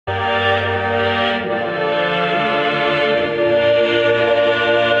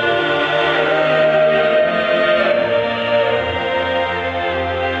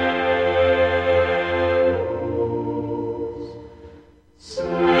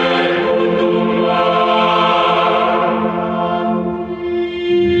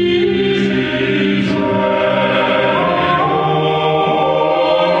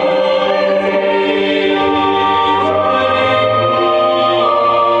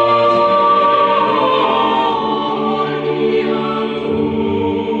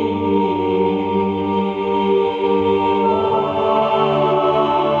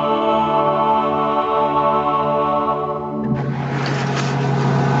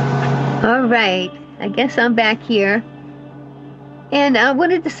All right. I guess I'm back here. And I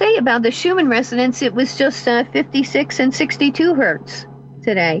wanted to say about the Schumann resonance, it was just 56 and 62 hertz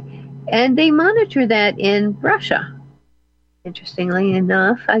today. And they monitor that in Russia. Interestingly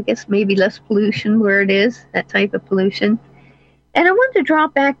enough, I guess maybe less pollution where it is, that type of pollution. And I wanted to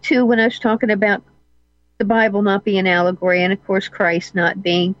drop back to when I was talking about the Bible not being allegory and, of course, Christ not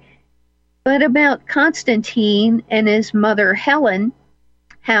being, but about Constantine and his mother Helen,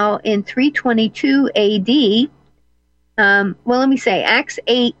 how in 322 AD, let me say Acts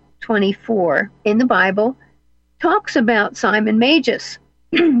 8:24 in the Bible talks about Simon Magus.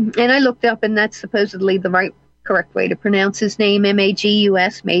 And I looked up, and that's supposedly the correct way to pronounce his name,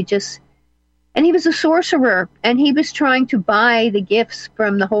 Magus, Magus. And he was a sorcerer, and he was trying to buy the gifts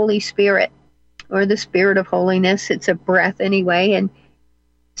from the Holy Spirit, or the Spirit of Holiness. It's a breath anyway. And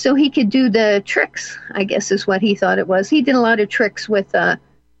so he could do the tricks, I guess is what he thought it was. He did a lot of tricks with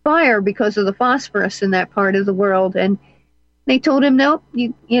fire because of the phosphorus in that part of the world. And they told him, nope,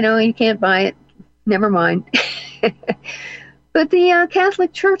 you can't buy it. Never mind. But the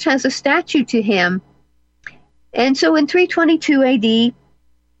Catholic Church has a statue to him. And so in 322 AD,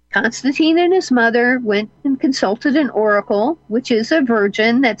 Constantine and his mother went and consulted an oracle, which is a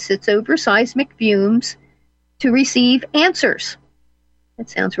virgin that sits over seismic fumes, to receive answers. That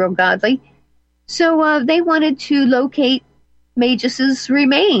sounds real godly. So they wanted to locate Magus's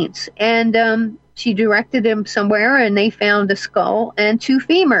remains, and she directed him somewhere, and they found a skull and 2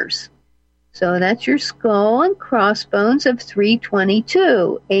 femurs. So that's your skull and crossbones of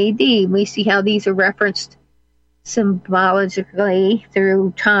 322 AD. We see how these are referenced symbolically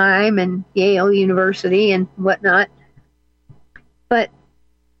through time and Yale University and whatnot. But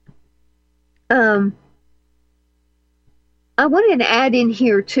I wanted to add in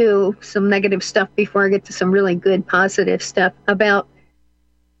here too some negative stuff before I get to some really good positive stuff about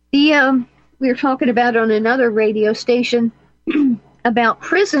the we were talking about on another radio station about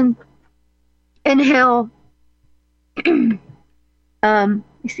prison and how let me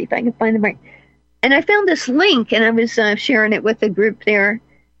see if I can find the right. And I found this link, and I was sharing it with the group there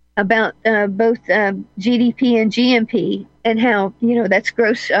about both GDP and GNP, and how, that's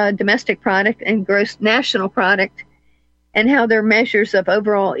gross domestic product and gross national product, and how they're measures of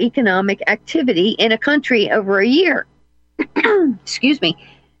overall economic activity in a country over a year. Excuse me.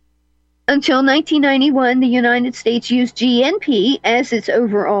 Until 1991, the United States used GNP as its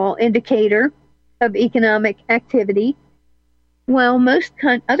overall indicator of economic activity, while most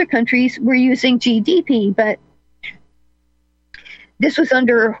other countries were using GDP. But this was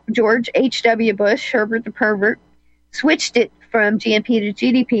under George H.W. Bush. Herbert the Pervert switched it from GNP to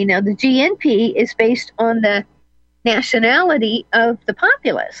GDP. Now, the GNP is based on the nationality of the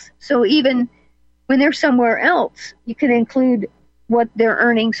populace. So even when they're somewhere else, you can include what their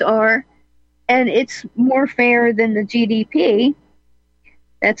earnings are, and it's more fair than the GDP.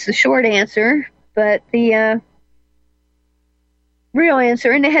 That's the short answer. But the real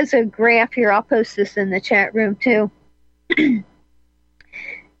answer, and it has a graph here, I'll post this in the chat room too,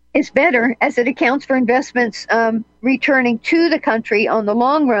 is better, as it accounts for investments returning to the country on the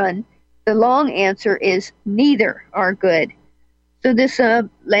long run. The long answer is neither are good. So this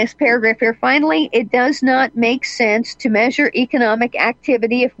last paragraph here, finally, it does not make sense to measure economic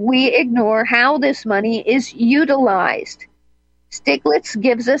activity if we ignore how this money is utilized. Stiglitz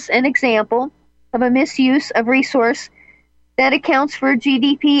gives us an example of a misuse of resource that accounts for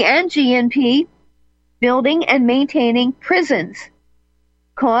GDP and GNP. Building and maintaining prisons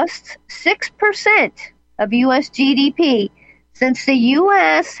costs 6% of U.S. GDP. Since the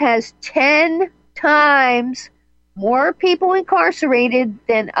U.S. has 10 times more people incarcerated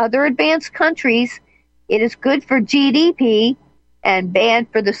than other advanced countries, it is good for GDP and bad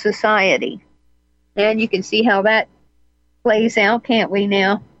for the society. And you can see how that plays out, can't we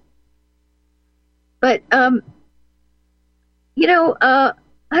now? But, I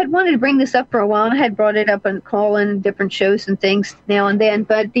had wanted to bring this up for a while, and I had brought it up on call-in different shows and things now and then.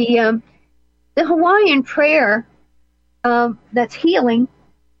 But the Hawaiian prayer that's healing,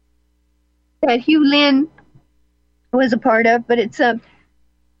 that Hugh Lin was a part of, but it's a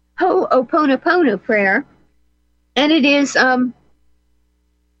Ho'oponopono prayer, and it is, I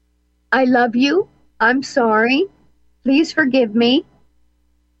love you, I'm sorry, please forgive me,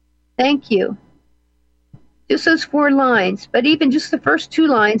 thank you. Just those 4 lines, but even just the first 2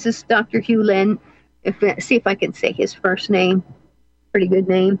 lines is Dr. Hugh Lin. See if I can say his first name. Pretty good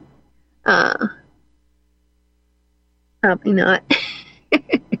name. Probably not.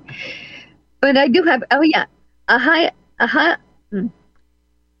 But I do have, Aha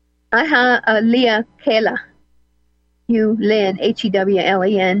Alia Kela. Hugh Lin,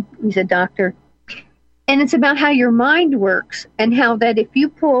 Hewlen. He's a doctor. And it's about how your mind works and how that if you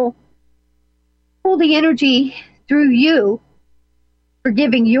pull the energy through you,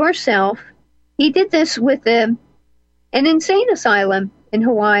 forgiving yourself. He did this with an insane asylum in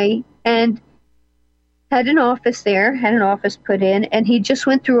Hawaii and had an office put in, and he just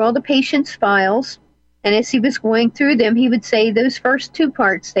went through all the patients' files. And as he was going through them, he would say those first two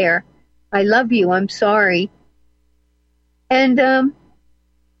parts there, I love you, I'm sorry. And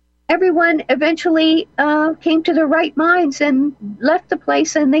everyone eventually came to their right minds and left the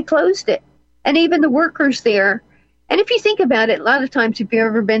place, and they closed it. And even the workers there. And if you think about it, a lot of times if you've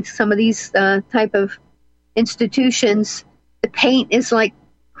ever been to some of these type of institutions, the paint is like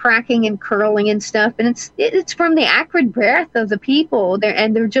cracking and curling and stuff, and it's from the acrid breath of the people there,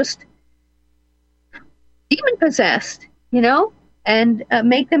 and they're just demon possessed, and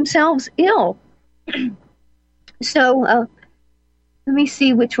make themselves ill. So let me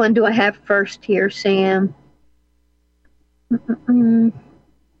see, which one do I have first here, Sam?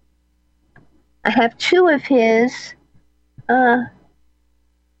 I have two of his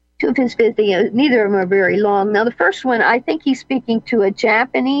videos. Neither of them are very long. Now, the first one, I think he's speaking to a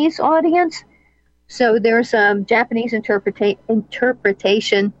Japanese audience. So there's Japanese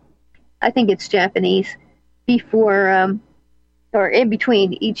interpretation. I think it's Japanese before or in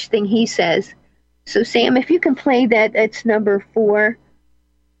between each thing he says. So, Sam, if you can play that, it's number 4.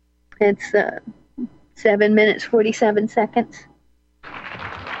 It's 7 minutes, 47 seconds.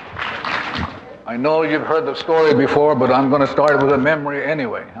 I know you've heard the story before, but I'm going to start with a memory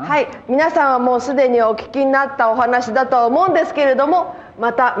anyway. はい、皆さんはもうすでにお聞きになったお話だとは思うんですけれども、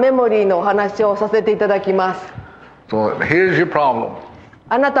またメモリーのお話をさせていただきます。So here's your problem.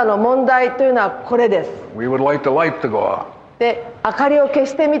 あなたの問題というのはこれです。We would like the light to go out. で、明かりを消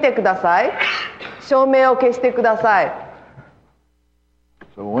してみてください。照明を消してください。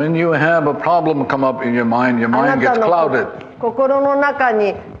So when you have a problem come up in your mind gets clouded. 心の中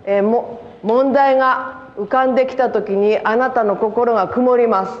に、問題が浮かんできたときにあなたの心が曇り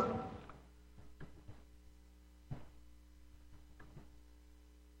ます。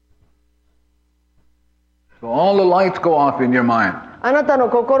So all the lights go off in your mind. あなたの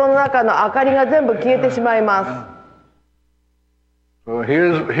心の中の明かりが全部消えてしまいます。So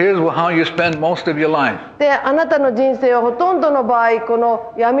here's how you spend most of your life. で、あなたの人生はほとんどの場合こ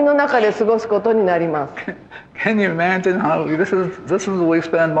の闇の中で過ごすことになります。Can you imagine how this is we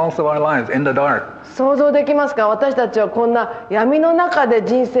spend most of our lives in the dark? 想像できますか？私たちはこんな闇の中で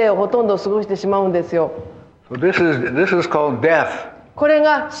人生をほとんど過ごしてしまうんですよ。So this is called death. これ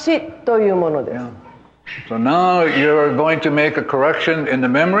が死というものです。Yeah. So now you're going to make a correction in the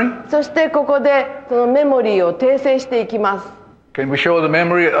memory. そしてここでそのメモリーを訂正していきます。Can we show the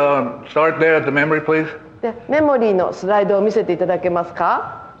memory? Start there at the memory, please. で、メモリーのスライドを見せていただけます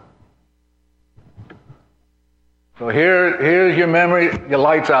か？ So here's your memory. Your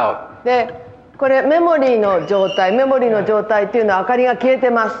lights out. で、これメモリーの状態っていうのは明かりが消えて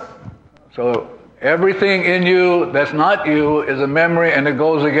ます。So everything in you that's not you is a memory, and it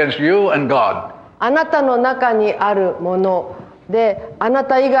goes against you and God. あなたの中にあるもので、あな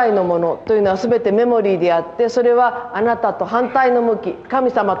た以外のものというのは全てメモリーであって、それはあなたと反対の向き、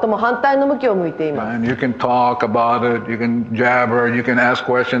神様とも反対の向きを向いています。And you can talk about it, you can jabber, you can ask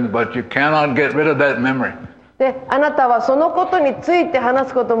questions, but you cannot get rid of that memory. で、あなたはそのことについて話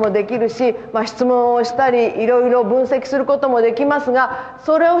すこともできるし、質問をしたりいろいろ分析することもできますが、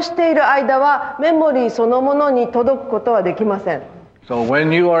それをしている間はメモリーそのものに届くことはできません。So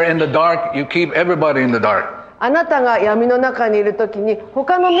when you are in the dark, you keep everybody in the dark. あなたが闇の中にいるときに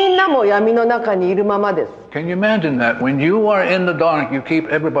他のみんなも闇の中にいるままです。Can you imagine that? When you are in the dark, you keep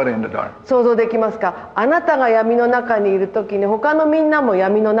everybody in the dark. 想像できますか？あなたが闇の中にいるときに他のみんなも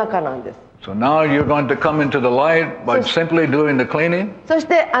闇の中なんです。So now you're going to come into the light by simply doing the cleaning. そし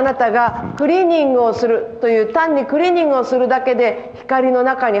てあなたがクリーニングをするという単にクリーニングをするだけで光の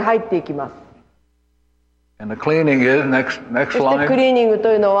中に入っていきます。And the cleaning is next そしてクリ slide. ーニング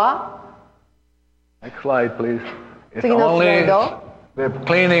というのは Next slide, please. It's 次のスライ only ド。 the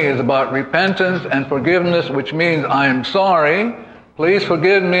cleaning is about repentance and forgiveness, which means I am sorry. Please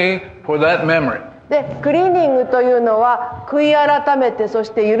forgive me for that memory. で、クリーニングというのは悔い改めてそ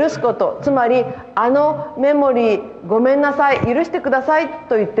して許すこと、つまりあのメモリーごめんなさい、許してください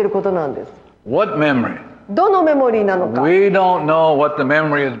と言ってることなんです。 What memory? どのメモリーなのか。 We don't know what the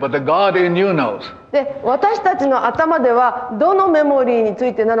memory is, but the God in you knows. で、私たちの頭ではどのメモリーにつ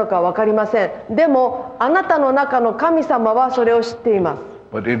いてなのか分かりません。でもあなたの中の神様はそれを知っています。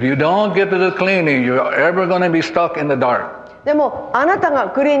 But if you don't get to the cleaning, you're ever going to be stuck in the dark. でもあなたが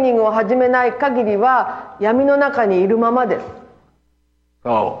クリーニングを始めない限りは闇の中にいるままです。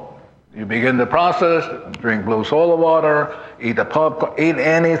 So, you begin the process, drink blue soda water, eat a popcorn, eat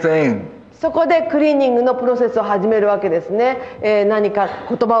anything. そこでクリーニングのプロセスを始めるわけですね。何か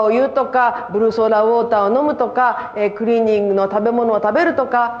言葉を言うとか、ブルーソーダウォーターを飲むとか、クリーニングの食べ物を食べると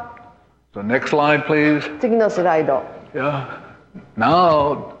か。 So next slide, please. 次のスライド。 Yeah.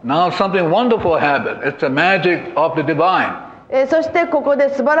 Now something wonderful happened. It's the magic of the divine. そしてここで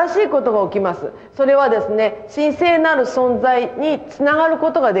素晴らしいことが起きます。それはですね、神聖なる存在につながる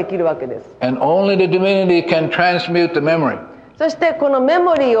ことができるわけです。 And only the divinity can transmute the memory. そしてこのメ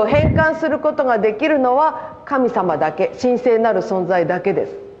モリーを変換することができるのは神様だけ、神聖なる存在だけで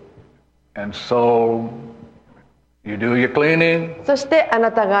す。 And so you do your cleaning. そしてあ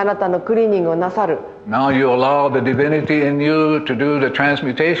なたがあなたのクリーニングをなさる。 Now you allow the divinity in you to do the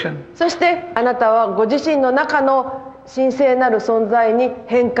transmutation. そしてあなたはご自身の中の神聖なる存在に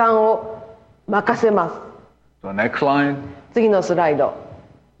変換を任せます。 So next line. 次のスライド。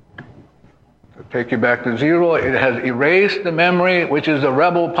 To take you back to zero, it has erased the memory, which is the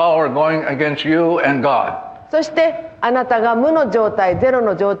rebel power going against you and God. そしてあなたが無の状態、ゼロ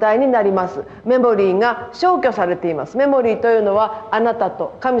の状態になります。メモリーが消去されています。メモリーというのはあなた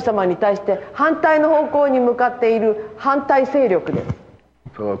と神様に対して反対の方向に向かっている反対勢力です。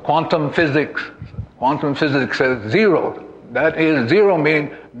 So quantum physics says zero. That is zero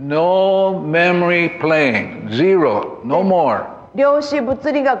means no memory playing. Zero, no more. 量子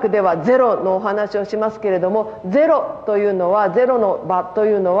物理学ではゼロのお話をしますけれども、ゼロというのは、ゼロの場と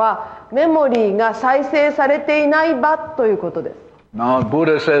いうのはメモリーが再生されていない場ということです。 Now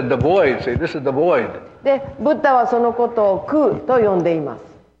Buddha said the void. Say, this is the void. で、ブッダはそのことを空と呼んでいます。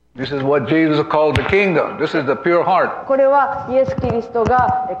 This is what Jesus called the kingdom. This is the pure heart. これはイエス・キリスト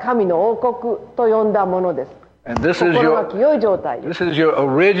が神の王国と呼んだものです。 And this is 心が清い状態です。 this is your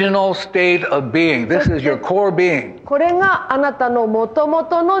original state of being. This is your core being. これがあなたの元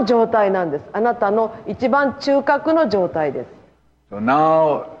々の状態なんです。あなたの一番中核の状態です。 So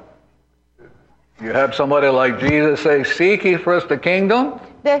now you have somebody like Jesus say, seek ye first the kingdom.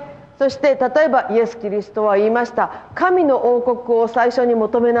 で、そして例えばイエス・キリストは言いました。神の王国を最初に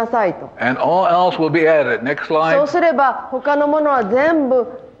求めなさいと。 And all else will be added. Next そう slide. すれば他のものは全部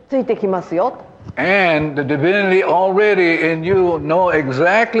ついてきますよ。 And the divinity already in you know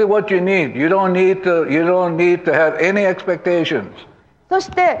exactly what you need. You don't need to have any expectations. そし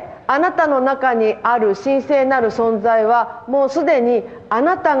てあなたの中にある神聖なる存在はもうすでにあ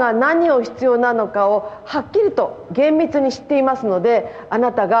なたが何を必要なのかをはっきりと厳密に知っていますので、あ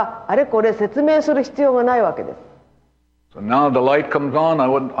なたがあれこれ説明する必要がないわけです。 So now the light comes on. I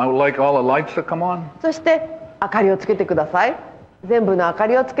would like all the lights to come on. そして明かりをつけてください。全部の明か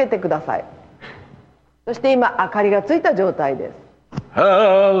りをつけてください。そして今明かりがついた状態です。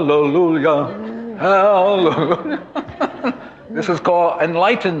 Hallelujah. Hallelujah. This is called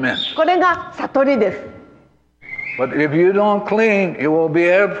enlightenment. これが悟りです。 But if you don't clean, you will be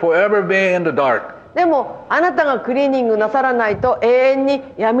forever be in the dark. でもあなたがクリーニングなさらないと永遠に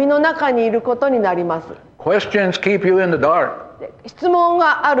闇の中にいることになります。 Questions keep you in the dark. 質問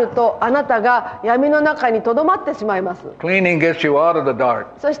があるとあなたが闇の中にとどまってしまいます。 Cleaning gets you out of the dark.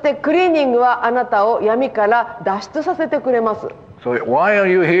 そしてクリーニングはあなたを闇から脱出させてくれます。 So why are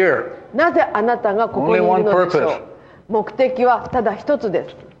you here? なぜあなたがここにいるのでしょう。目的はただ一つで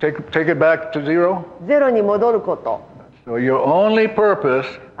す。 Take it back to zero. ゼロに戻ること。 So your only purpose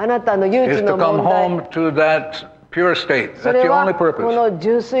あなたの唯 is 一 to の come 問題。 home to that pure state. そ That's れ the は only こ purpose. の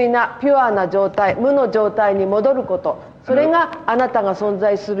純粋なピュアな状態、無の状態に戻ること。それがあなたが存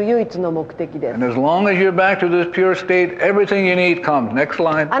在する唯一の目的です。 And as long as you're back to this pure state, everything you need comes. Next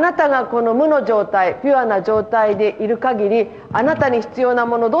line. あなたがこの無の状態、ピュアな状態でいる限り、あなたに必要な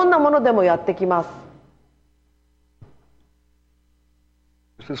もの、どんなものでもやってきます。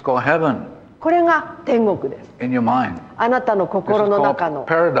 This is called heaven これが天国です。 in your mind. あなたの This is 心の called 中の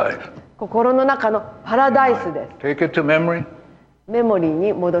paradise. 心の中のパラダイスです。 Take it to memory. メモリー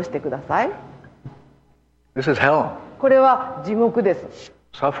に戻してください。 This is hell. これは地獄です。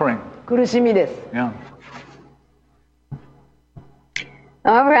 Suffering. 苦しみです。 Yeah.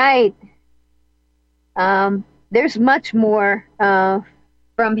 All right. There's much more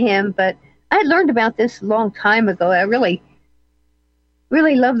from him, but I learned about this a long time ago. I really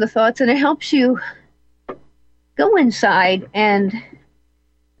love the thoughts, and it helps you go inside and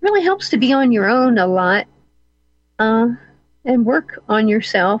really helps to be on your own a lot and work on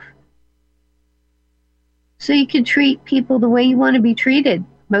yourself so you can treat people the way you want to be treated,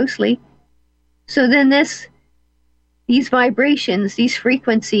 mostly. So then these vibrations, these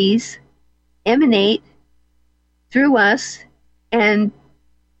frequencies emanate through us and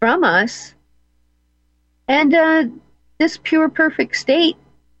from us. And this pure, perfect state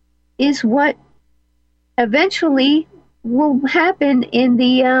is what eventually will happen in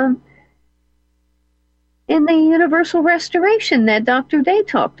the universal restoration that Dr. Day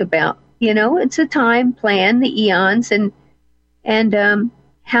talked about. You know, it's a time plan, the eons, and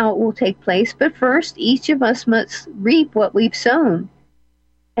how it will take place. But first, each of us must reap what we've sown.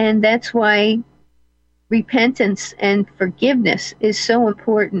 And that's why repentance and forgiveness is so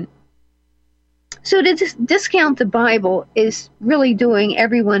important. So to discount the Bible is really doing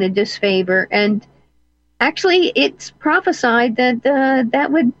everyone a disfavor. And actually, it's prophesied that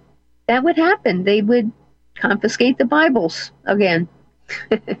that would happen. They would confiscate the Bibles again.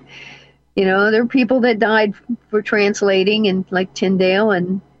 You know, there are people that died for translating, and like Tyndale,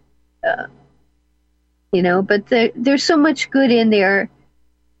 and you know, but there's so much good in there.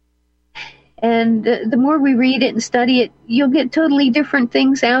 And the more we read it and study it, you'll get totally different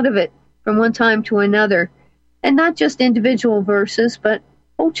things out of it from one time to another. And not just individual verses, but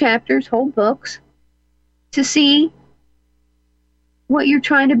whole chapters, whole books, to see what you're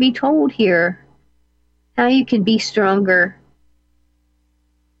trying to be told here, how you can be stronger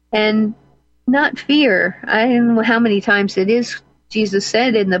and not fear. I don't know how many times it is Jesus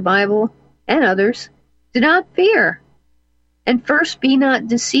said in the Bible and others, do not fear, and first be not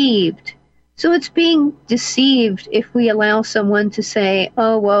deceived. So it's being deceived if we allow someone to say,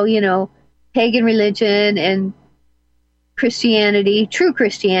 oh, well, you know, pagan religion and Christianity, true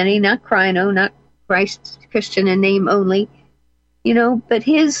Christianity, not Crino, not Christ Christian in name only, you know, but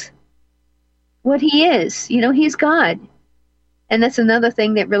what he is, you know, he's God. And that's another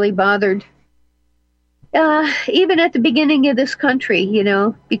thing that really bothered even at the beginning of this country, you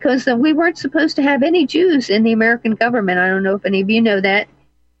know, because we weren't supposed to have any Jews in the American government. I don't know if any of you know that.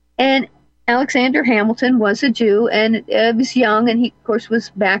 And Alexander Hamilton was a Jew, and was young, and he, of course,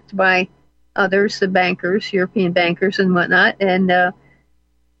 was backed by others, the bankers, European bankers and whatnot. And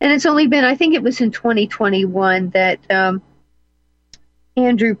it's only been, I think it was in 2021 that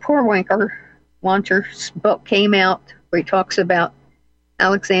Andrew Wanter's book came out where he talks about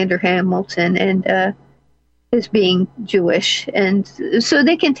Alexander Hamilton and as being Jewish. And so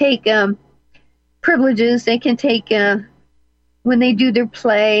they can take privileges, they can take when they do their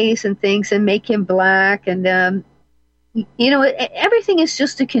plays and things and make him black. And, you know, everything is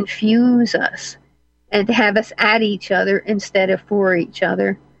just to confuse us and to have us at each other instead of for each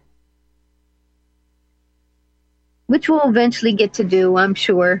other, which we'll eventually get to do, I'm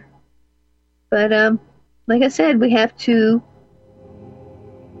sure. But like I said, we have to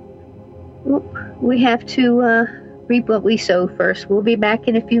reap what we sow first. We'll be back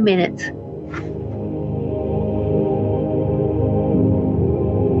in a few minutes.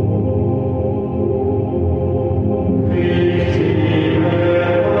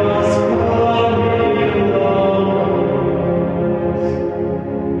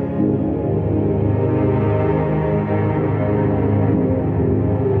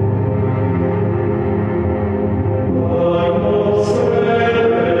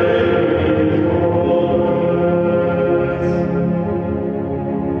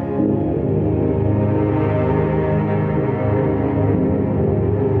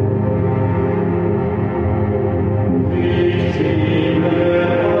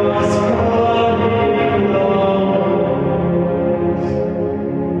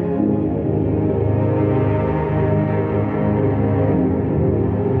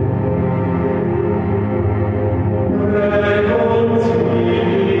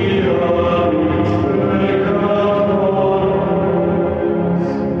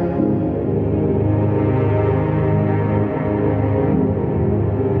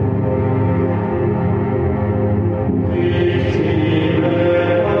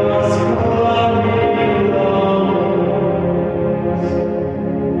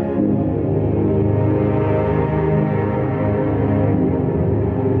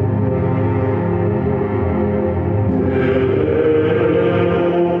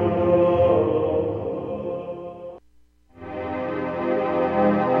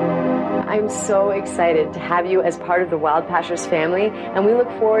 Excited to have you as part of the Wild Pastures family, and we look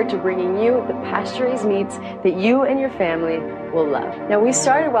forward to bringing you the pasture-raised meats that you and your family will love. Now, we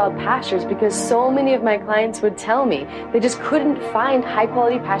started Wild Pastures because so many of my clients would tell me they just couldn't find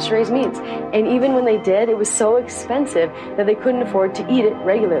high-quality pasture-raised meats, and even when they did, it was so expensive that they couldn't afford to eat it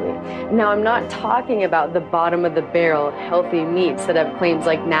regularly. Now, I'm not talking about the bottom-of-the-barrel healthy meats that have claims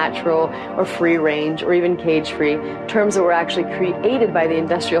like natural or free-range or even cage-free, terms that were actually created by the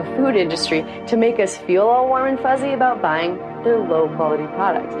industrial food industry to make us feel all warm and fuzzy about buying they're low-quality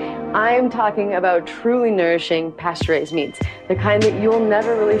products. I'm talking about truly nourishing pasture-raised meats, the kind that you'll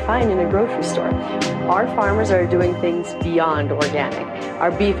never really find in a grocery store. Our farmers are doing things beyond organic.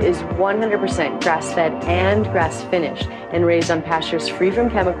 Our beef is 100% grass-fed and grass-finished and raised on pastures free from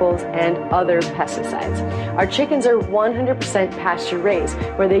chemicals and other pesticides. Our chickens are 100% pasture-raised,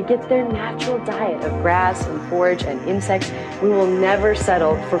 where they get their natural diet of grass and forage and insects. We will never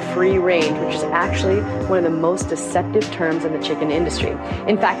settle for free range, which is actually one of the most deceptive terms in the chicken industry.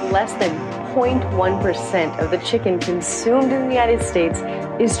 In fact, less than 0.1% of the chicken consumed in the United States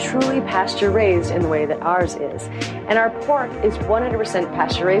is truly pasture-raised in the way that ours is. And our pork is 100%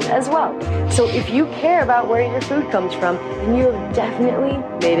 pasture-raised as well. So if you care about where your food comes from, then you have definitely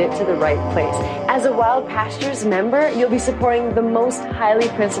made it to the right place. As a Wild Pastures member, you'll be supporting the most highly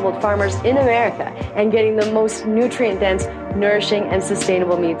principled farmers in America and getting the most nutrient-dense, nourishing, and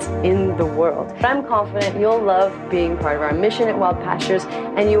sustainable meats in the world. But I'm confident you'll love being part of our mission at Wild Pastures,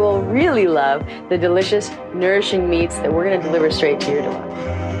 and you will really love the delicious, nourishing meats that we're going to deliver straight to your door.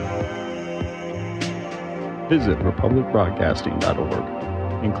 Visit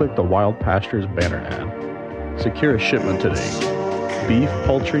republicbroadcasting.org and click the Wild Pastures banner ad. Secure a shipment today. Beef,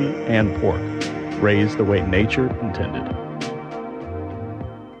 poultry, and pork, raised the way nature intended.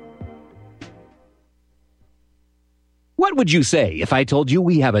 What would you say if I told you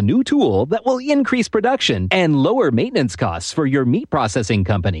we have a new tool that will increase production and lower maintenance costs for your meat processing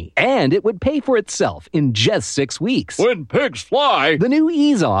company? And it would pay for itself in just 6 weeks. When pigs fly! The new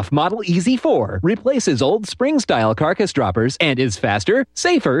EaseOff Model Easy 4 replaces old spring-style carcass droppers and is faster,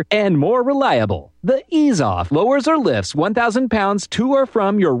 safer, and more reliable. The EaseOff lowers or lifts 1,000 pounds to or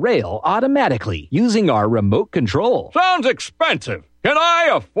from your rail automatically using our remote control. Sounds expensive. Can I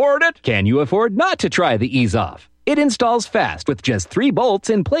afford it? Can you afford not to try the EaseOff? It installs fast with just 3 bolts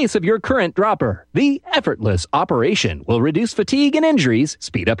in place of your current dropper. The effortless operation will reduce fatigue and injuries,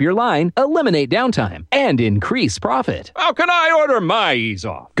 speed up your line, eliminate downtime, and increase profit. How can I order my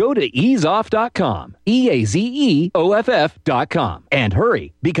EaseOff? Go to easeoff.com, EAZEOFF.com, and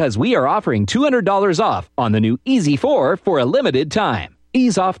hurry, because we are offering $200 off on the new Easy 4 for a limited time.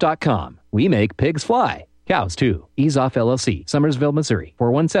 Easeoff.com. We make pigs fly. Cows, too. EaseOff LLC, Summersville, Missouri,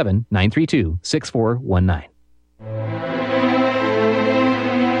 417-932-6419.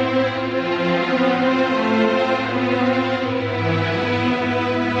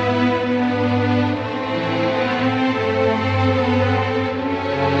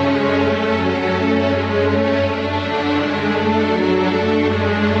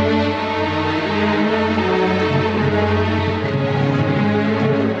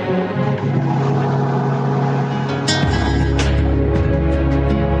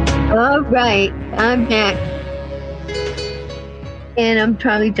 All right, I'm back. And I'm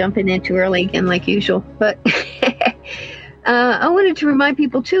probably jumping in too early again, like usual. But I wanted to remind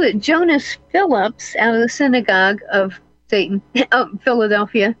people, too, that Jonas Phillips, out of the Synagogue of Satan,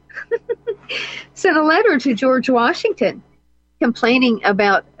 Philadelphia, sent a letter to George Washington complaining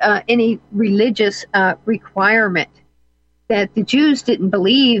about any religious requirement, that the Jews didn't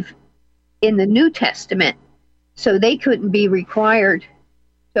believe in the New Testament, so they couldn't be required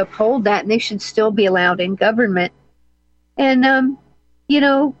to uphold that, and they should still be allowed in government. And,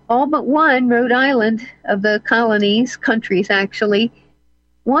 all but one, Rhode Island, of the colonies, countries actually,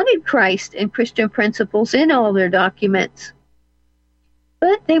 wanted Christ and Christian principles in all their documents.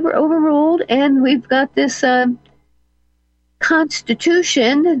 But they were overruled, and we've got this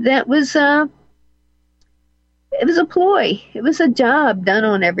Constitution that was, it was a ploy. It was a job done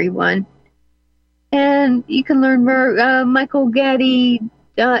on everyone. And you can learn more.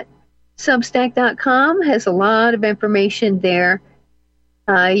 MichaelGaddy.substack.com has a lot of information there.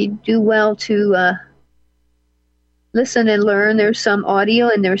 You do well to listen and learn. There's some audio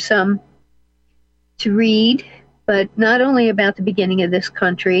and there's some to read, but not only about the beginning of this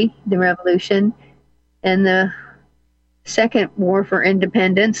country, the revolution, and the Second War for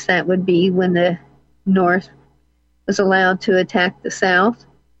Independence. That would be when the North was allowed to attack the South.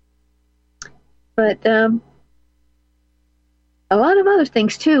 But a lot of other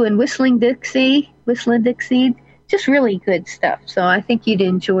things too, and Whistling Dixie, just really good stuff. So I think you'd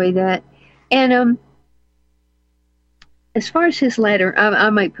enjoy that. And as far as his letter, I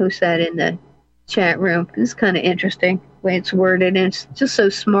might post that in the chat room. It's kind of interesting the way it's worded, and it's just so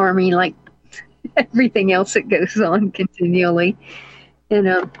smarmy, like everything else that goes on continually. And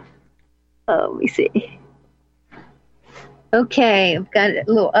let me see. Okay, I've got a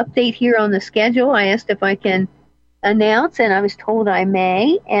little update here on the schedule. I asked if I can announce, and I was told I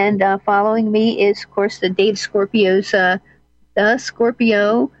may. And following me is, of course, the Dave Scorpio's The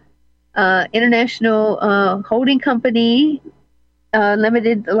Scorpio international holding company,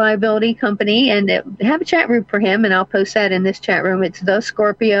 limited liability company, and have a chat room for him, and I'll post that in this chat room. It's the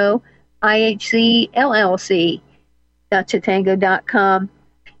Scorpio IHC LLC.chatango.com.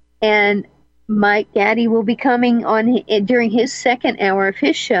 And Mike Gaddy will be coming on during his second hour of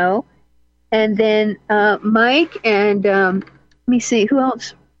his show. And then Mike and, let me see, who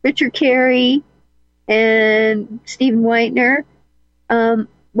else? Richard Carey and Stephen Whitener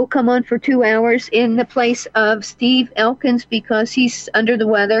will come on for 2 hours in the place of Steve Elkins because he's under the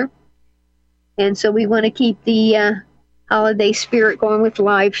weather. And so we want to keep the holiday spirit going with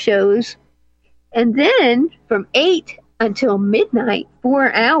live shows. And then from 8 until midnight,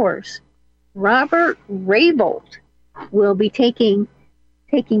 4 hours, Robert Raybould will be taking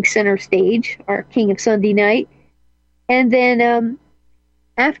center stage, our King of Sunday Night. And then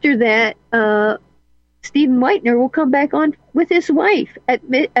after that, Stephen Whitener will come back on with his wife at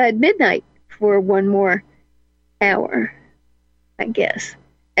midnight for one more hour, I guess.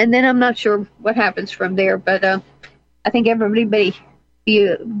 And then I'm not sure what happens from there, but I think everybody be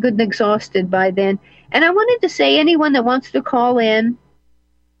good and exhausted by then. And I wanted to say, anyone that wants to call in,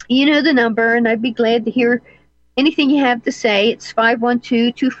 you know the number, and I'd be glad to hear anything you have to say. It's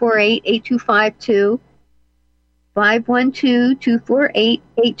 512-248-8252,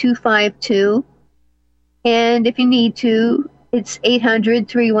 512-248-8252. And if you need to, it's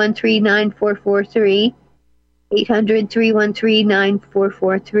 800-313-9443,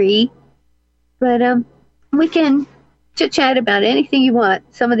 800-313-9443. But we can chit-chat about anything you want.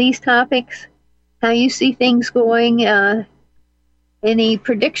 Some of these topics, how you see things going, any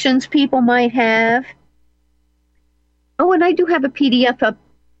predictions people might have. Oh, and I do have a PDF up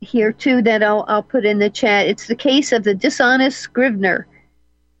here, too, that I'll put in the chat. It's the case of the dishonest Scrivener,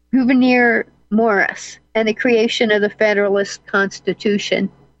 Gouverneur Morris, and the creation of the Federalist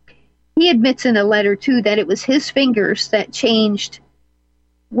Constitution. He admits in a letter, too, that it was his fingers that changed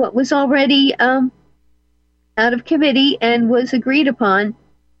what was already out of committee and was agreed upon,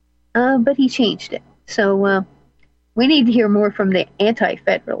 but he changed it. So we need to hear more from the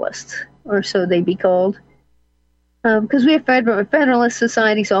anti-Federalists, or so they be called, because we have Federalist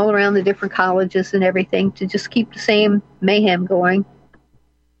societies all around the different colleges and everything to just keep the same mayhem going.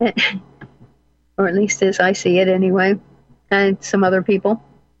 Or at least as I see it anyway, and some other people.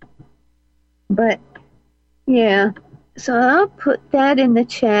 But, yeah, so I'll put that in the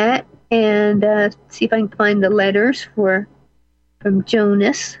chat and see if I can find the letters from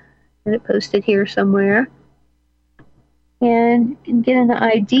Jonas. Get it posted here somewhere. And get an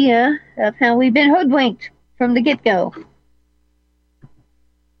idea of how we've been hoodwinked from the get-go.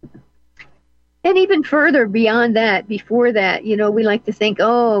 And even further beyond that, before that, we like to think,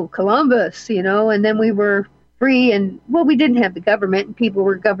 oh, Columbus, and then we were free and, well, we didn't have the government and people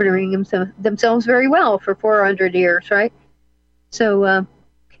were governing themselves very well for 400 years, right? So,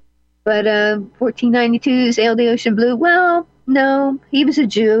 but 1492 sailed the ocean blue. Well, no, he was a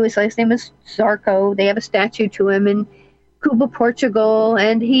Jew. His last name was Zarco. They have a statue to him in Cuba, Portugal,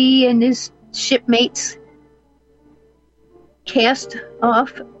 and he and his shipmates cast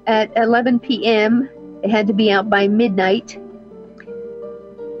off at 11 p.m. It had to be out by midnight.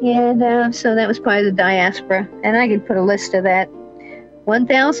 And so that was probably the diaspora. And I could put a list of that.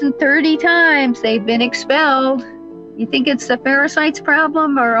 1,030 times they've been expelled. You think it's the Pharisaites'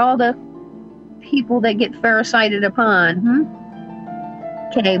 problem or all the people that get Pharisited upon?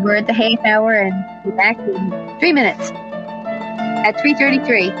 Okay, we're at the half hour and we're back in 3 minutes at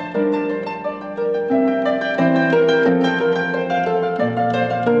 3:33.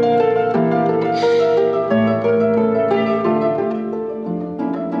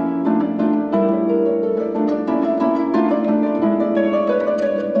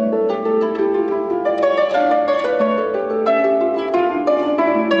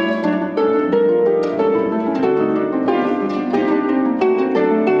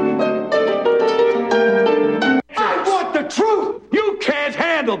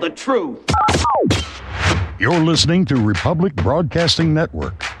 The truth. You're listening to Republic Broadcasting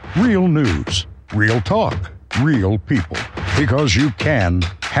Network. Real news, real talk, real people. Because you can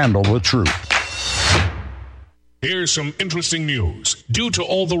handle the truth. Here's some interesting news. Due to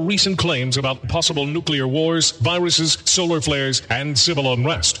all the recent claims about possible nuclear wars, viruses, solar flares, and civil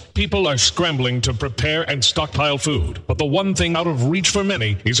unrest, people are scrambling to prepare and stockpile food. But the one thing out of reach for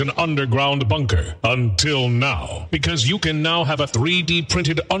many is an underground bunker. Until now. Because you can now have a 3D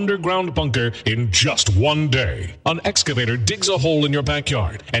printed underground bunker in just one day. An excavator digs a hole in your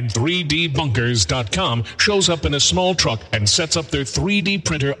backyard, and 3dbunkers.com shows up in a small truck and sets up their 3D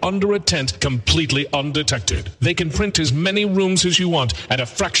printer under a tent completely undetected. They they can print as many rooms as you want at a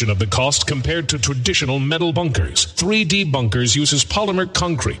fraction of the cost compared to traditional metal bunkers. 3D Bunkers uses polymer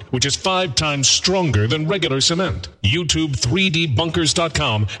concrete, which is 5 times stronger than regular cement. YouTube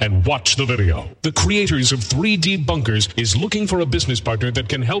 3dbunkers.com and watch the video. The creators of 3D Bunkers is looking for a business partner that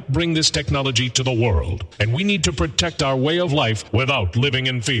can help bring this technology to the world. And we need to protect our way of life without living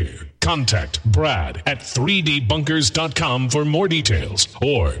in fear. Contact Brad at 3dbunkers.com for more details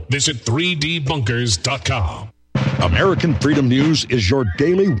or visit 3dbunkers.com. American Freedom News is your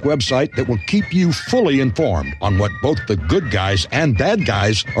daily website that will keep you fully informed on what both the good guys and bad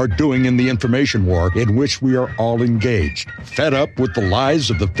guys are doing in the information war in which we are all engaged. Fed up with the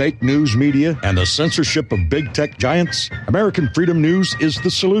lies of the fake news media and the censorship of big tech giants? American Freedom News is the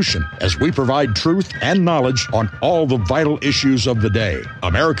solution as we provide truth and knowledge on all the vital issues of the day.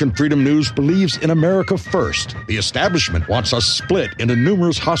 American Freedom News believes in America first. The establishment wants us split into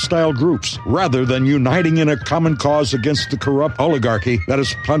numerous hostile groups rather than uniting in a common cause against the corrupt oligarchy that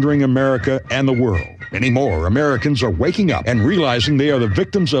is plundering America and the world. Many more Americans are waking up and realizing they are the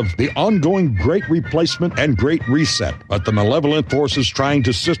victims of the ongoing Great Replacement and Great Reset. But the malevolent forces trying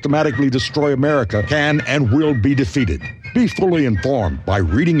to systematically destroy America can and will be defeated. Be fully informed by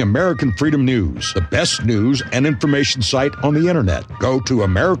reading American Freedom News, the best news and information site on the internet. Go to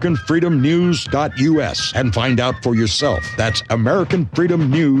AmericanFreedomNews.us and find out for yourself. That's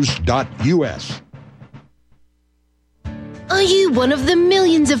AmericanFreedomNews.us. Are you one of the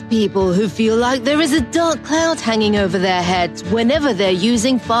millions of people who feel like there is a dark cloud hanging over their heads whenever they're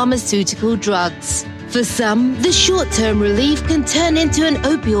using pharmaceutical drugs? For some, the short-term relief can turn into an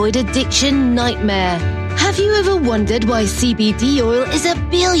opioid addiction nightmare. Have you ever wondered why CBD oil is a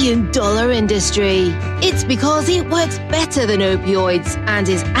billion-dollar industry? It's because it works better than opioids and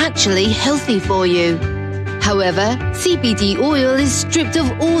is actually healthy for you. However, CBD oil is stripped of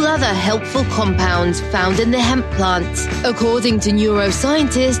all other helpful compounds found in the hemp plant. According to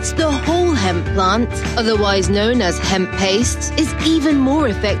neuroscientists, the whole hemp plant, otherwise known as hemp paste, is even more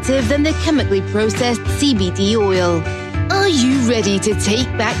effective than the chemically processed CBD oil. Are you ready to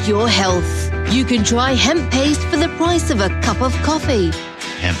take back your health? You can try hemp paste for the price of a cup of coffee.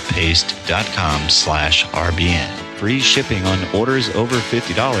 Hemppaste.com/RBN. Free shipping on orders over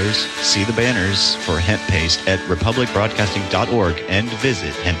 $50. See the banners for hemp paste at republicbroadcasting.org and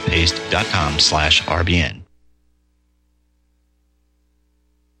visit hemppaste.com/RBN.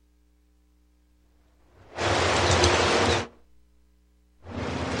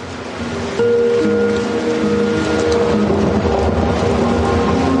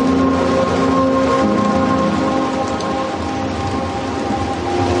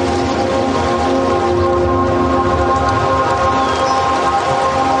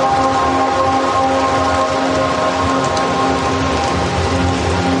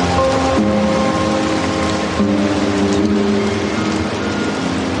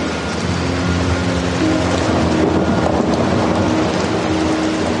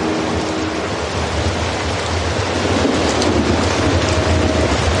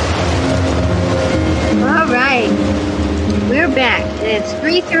 It's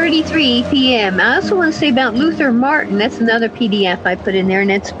 3:33 p.m. I also want to say about Luther Martin. That's another PDF I put in there, and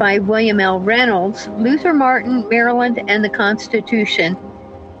it's by William L. Reynolds. Luther Martin, Maryland, and the Constitution.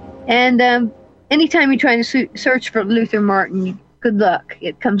 And anytime you try to search for Luther Martin, good luck.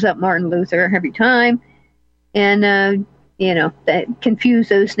 It comes up Martin Luther every time. And, that confuse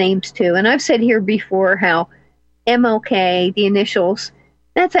those names too. And I've said here before how MLK, the initials,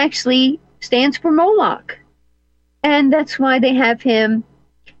 that's actually stands for Moloch. And that's why they have him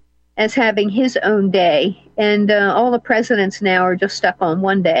as having his own day. And all the presidents now are just stuck on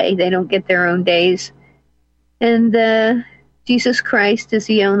one day. They don't get their own days. And Jesus Christ is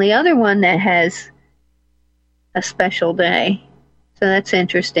the only other one that has a special day. So that's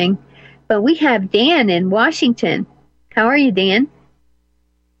interesting. But we have Dan in Washington. How are you, Dan?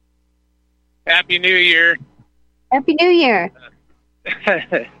 Happy New Year. Happy New Year.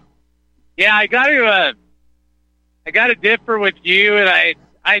 Yeah, I got to differ with you, and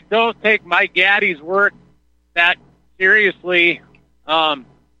I don't take my Gaddy's work that seriously. The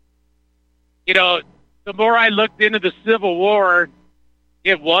more I looked into the Civil War,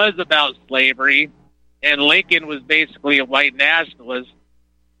 it was about slavery, and Lincoln was basically a white nationalist.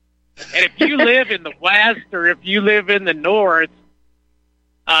 And if you live in the West or if you live in the North,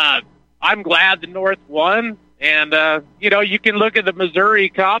 I'm glad the North won. And, you can look at the Missouri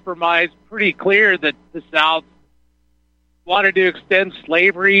Compromise, pretty clear that the South wanted to extend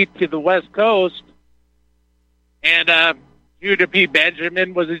slavery to the West Coast. And Judah P.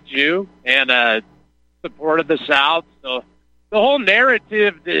 Benjamin was a Jew and supported the South. So the whole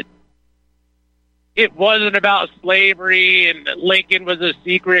narrative that it wasn't about slavery and Lincoln was a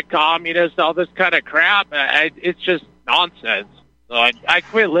secret communist, all this kind of crap. It's just nonsense. So I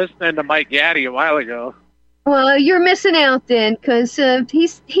quit listening to Mike Gaddy a while ago. Well, you're missing out then, because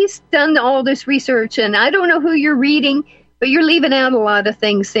he's done all this research, and I don't know who you're reading, but you're leaving out a lot of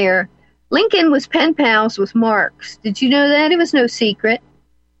things there. Lincoln was pen pals with Marx. Did you know that? It was no secret.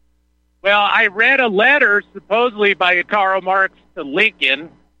 Well, I read a letter supposedly by Karl Marx to Lincoln,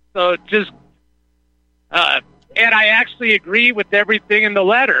 so just, and I actually agree with everything in the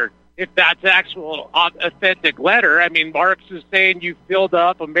letter. If that's actual authentic letter, I mean, Marx is saying you filled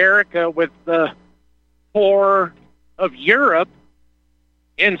up America with the poor of Europe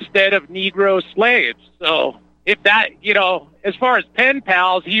instead of Negro slaves. So if that, as far as pen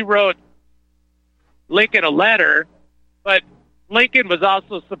pals, he wrote Lincoln a letter, but Lincoln was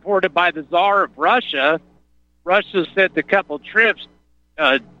also supported by the Tsar of Russia. Russia sent a couple ships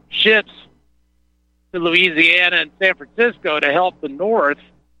to Louisiana and San Francisco to help the North.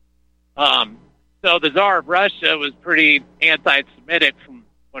 So the Tsar of Russia was pretty anti-Semitic from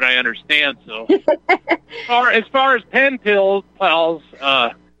what I understand. So as far as pen pals,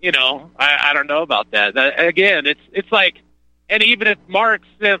 I don't know about that. Again, it's like, and even if Marx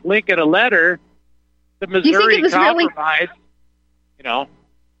sent Lincoln a letter, the Missouri Compromise, Do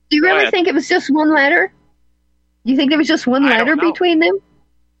you really think it was just one letter? Do you think there was just one letter between them?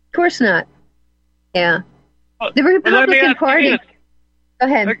 Of course not. Yeah. The Republican Party. Go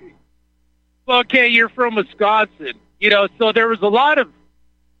ahead. Okay, you're from Wisconsin. So there was a lot of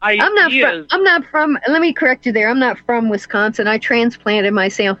ideas. I'm not from, let me correct you there. I'm not from Wisconsin. I transplanted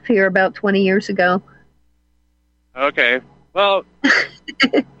myself here about 20 years ago. Okay. Well,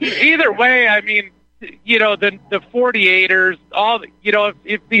 either way, I mean, the 48ers,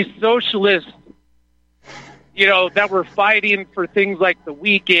 if these socialists, that were fighting for things like the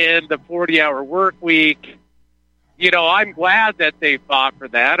weekend, the 40-hour work week, I'm glad that they fought for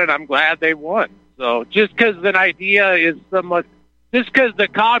that, and I'm glad they won. So just because an idea is somewhat, just because the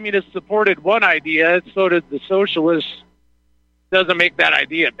communists supported one idea, so did the socialists, doesn't make that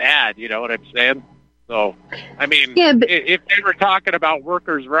idea bad, you know what I'm saying? So, I mean, if they were talking about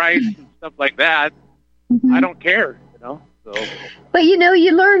workers' rights and stuff like that, I don't care, So. But, you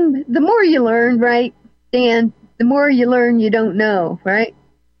learn, the more you learn, right, Dan, the more you learn you don't know, right?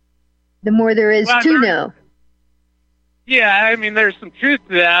 The more there is to know. Yeah, I mean, there's some truth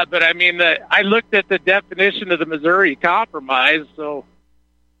to that, but I mean, I looked at the definition of the Missouri Compromise, so,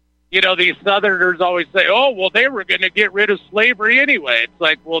 these Southerners always say, oh, well, they were going to get rid of slavery anyway. It's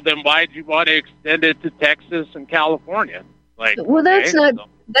like, well, then why'd you want to extend it to Texas and California? Like, well, that's not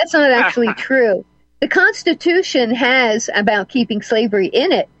actually true. The Constitution has about keeping slavery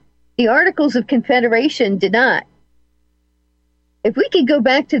in it. The Articles of Confederation did not. If we could go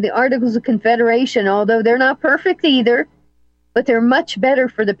back to the Articles of Confederation, although they're not perfect either, but they're much better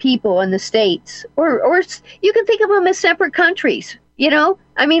for the people in the states. Or you can think of them as separate countries,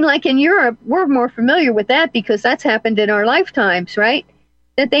 I mean, like in Europe, we're more familiar with that because that's happened in our lifetimes, right?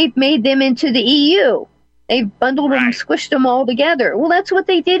 That they've made them into the EU. They've bundled them, squished them all together. Well, that's what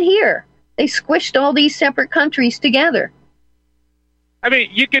they did here. They squished all these separate countries together. I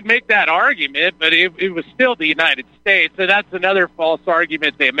mean, you could make that argument, but it was still the United States, and that's another false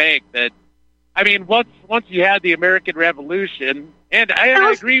argument they make. That, I mean, once you had the American Revolution, and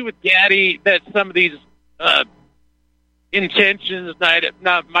I agree with Gaddy that some of these intentions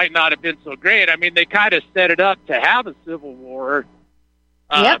might not have been so great. I mean, they kind of set it up to have a civil war.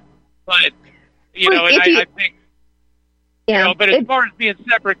 But I think. Yeah, but as far as being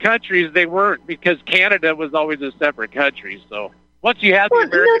separate countries, they weren't, because Canada was always a separate country. So once you had the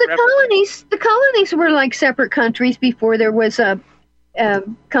American Revolution, the colonies were like separate countries before there was a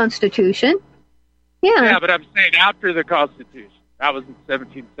constitution. Yeah, but I'm saying after the Constitution, that was in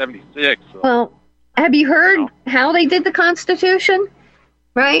 1776. So. Well, have you heard how they did the Constitution?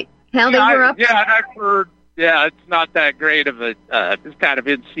 Right? How they were up. Yeah, I've heard. Yeah, it's not that great of a. It's kind of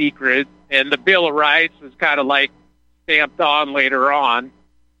in secret, and the Bill of Rights was kind of like stamped on later on.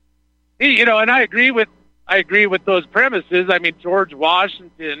 And I agree with those premises. I mean, George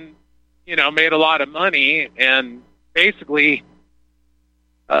Washington, made a lot of money, and basically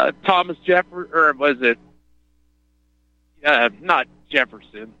Thomas Jefferson, or was it not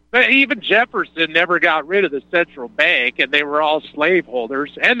Jefferson? But even Jefferson never got rid of the central bank, and they were all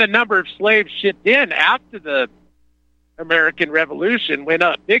slaveholders. And the number of slaves shipped in after the American Revolution went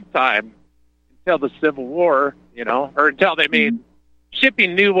up big time until the Civil War, or until they made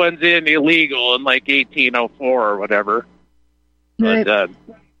shipping new ones in illegal in like 1804 or whatever. Right. But,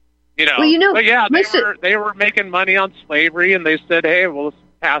 but yeah, they were making money on slavery, and they said, hey, well,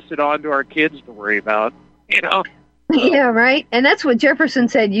 pass it on to our kids to worry about, Yeah, right. And that's what Jefferson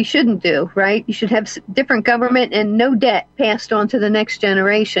said you shouldn't do, right? You should have different government and no debt passed on to the next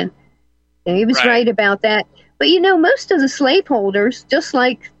generation. And he was right about that. But, most of the slaveholders, just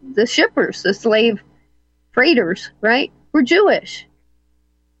like the shippers, the slave freighters, right, were Jewish.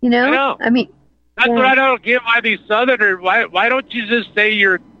 I know. I mean, that's what I don't get. Why these Southerners? Why don't you just say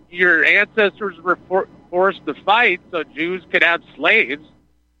your ancestors were forced to fight so Jews could have slaves?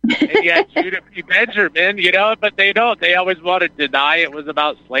 And you had Judah P. Benjamin, but they don't. They always want to deny it was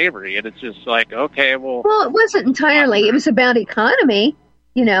about slavery, and it's just like, okay, well. Well, it wasn't entirely. It was about economy,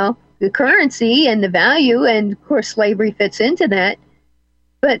 the currency and the value, and of course slavery fits into that.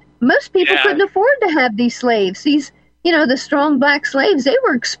 But most people couldn't afford to have these slaves. These, the strong black slaves, they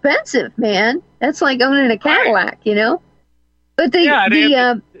were expensive, man. That's like owning a Cadillac, But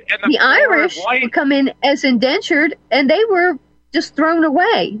the Irish would come in as indentured, and they were just thrown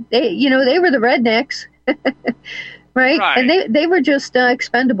away. They were the rednecks, right? And they were just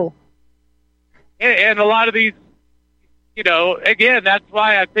expendable. And a lot of these, again, that's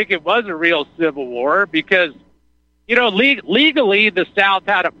why I think it was a real civil war, because, legally the South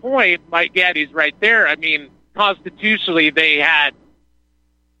had a point. Mike Gaddy's right there. I mean, constitutionally they had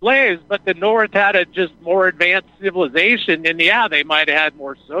slaves, but the North had a just more advanced civilization. And they might have had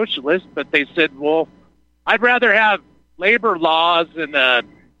more socialists, but they said, well, I'd rather have labor laws and,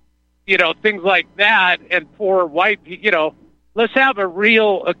 things like that, and poor white people, let's have a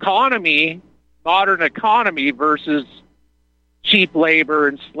real economy, modern economy versus cheap labor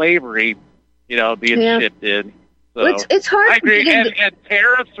and slavery, being shipped in. So it's hard. I agree. And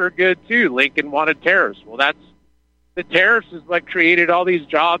tariffs are good too. Lincoln wanted tariffs. Well, the tariffs is what created all these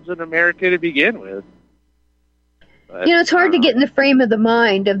jobs in America to begin with. But, it's hard to get in the frame of the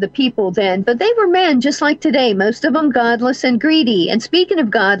mind of the people then, but they were men just like today, most of them godless and greedy. And speaking of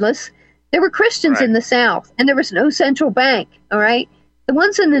godless, there were Christians in the South, and there was no central bank, all right? The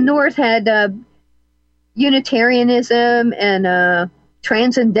ones in the North had Unitarianism and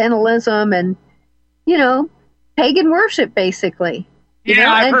Transcendentalism and, pagan worship, basically.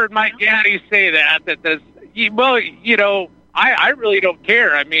 I've heard Mike Gaddy say that I really don't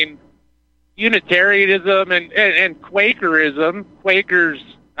care. I mean, Unitarianism and Quakerism. Quakers,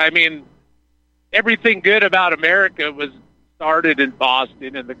 I mean, everything good about America was started in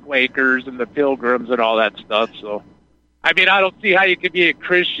Boston, and the Quakers and the Pilgrims and all that stuff. So, I mean, I don't see how you could be a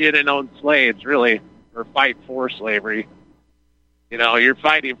Christian and own slaves, really, or fight for slavery. You're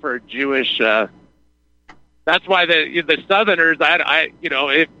fighting for a Jewish. That's why the Southerners,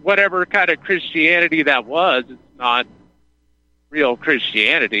 if whatever kind of Christianity that was, it's not real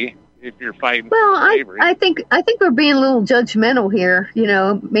Christianity. If you're fighting for slavery. I think we're being a little judgmental here.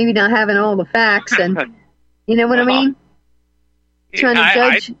 Maybe not having all the facts, and you know what I mean. Trying to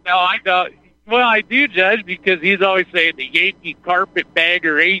judge. I know. Well, I do judge because he's always saying the Yankee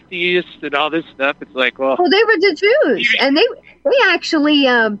carpetbagger atheists and all this stuff. It's like, well, they were the Jews, and they actually,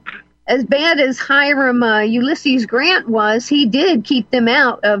 as bad as Hiram Ulysses Grant was, he did keep them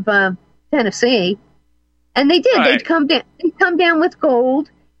out of Tennessee, and they did. They'd come down with gold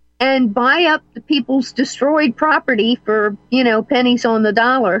and buy up the people's destroyed property for pennies on the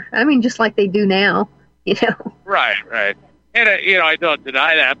dollar. I mean, just like they do now. Right. And, I don't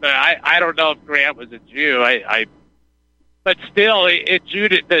deny that, but I don't know if Grant was a Jew. But still,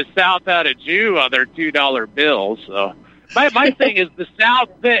 the South had a Jew on their $2 bills. So my thing is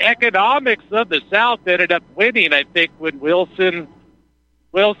the economics of the South ended up winning, I think, when Wilson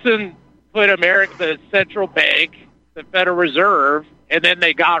put the central bank, the Federal Reserve, and then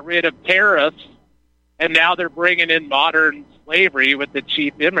they got rid of tariffs, and now they're bringing in modern slavery with the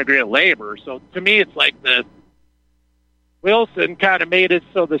cheap immigrant labor. So to me, it's like Wilson kind of made it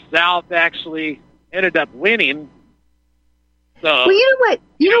so the South actually ended up winning. So, well,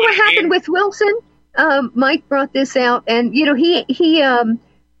 you know what happened with Wilson? Mike brought this out, and he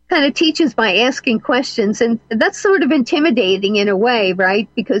kind of teaches by asking questions, and that's sort of intimidating in a way, right?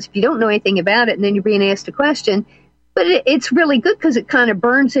 Because if you don't know anything about it, and then you're being asked a question, but it's really good because it kind of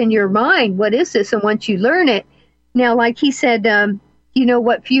burns in your mind. What is this? And once you learn it, now, like he said.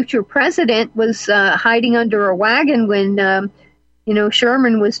 What future president was hiding under a wagon when,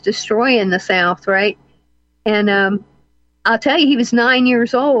 Sherman was destroying the South, right? And I'll tell you, he was 9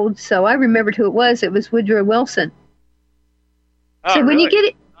 years old, so I remembered who it was. It was Woodrow Wilson. Oh, so when really? you get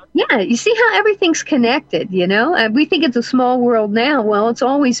it, you see how everything's connected, we think it's a small world now. Well, it's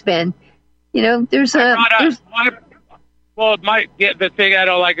always been. Well, the thing I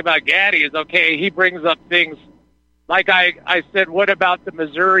don't like about Gaddy is, okay, he brings up things like I said, what about the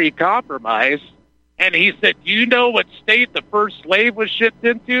Missouri Compromise? And he said, do you know what state the first slave was shipped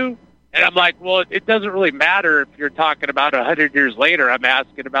into? And I'm like, well, it doesn't really matter if you're talking about 100 years later. I'm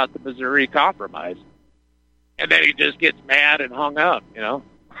asking about the Missouri Compromise. And then he just gets mad and hung up, you know?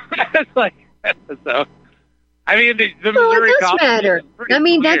 It's like, so, I mean, the Missouri Compromise matter. I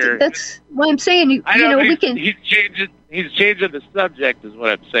mean, that's what I'm saying. We can. He's changing the subject, is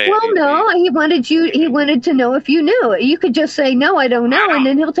what I'm saying. Well, no, he wanted to know if you knew. You could just say, no, I don't know, and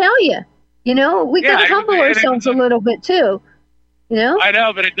then he'll tell you. You know, we got to humble ourselves a little bit, too. You know? I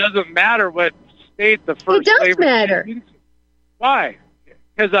know, but it doesn't matter what state the first slave. It does matter. Why?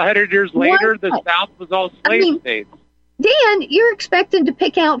 Because 100 years later, the South was all slave states. Dan, you're expected to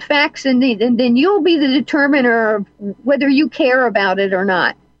pick out facts, and then you'll be the determiner of whether you care about it or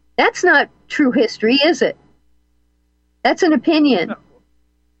not. That's not true history, is it? That's an opinion.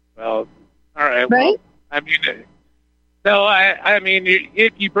 Well, all right. Right? Well, I mean, so I mean,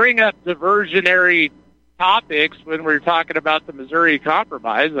 if you bring up diversionary topics when we're talking about the Missouri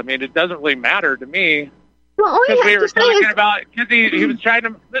Compromise, I mean, it doesn't really matter to me. Well, all you have to say is because he was trying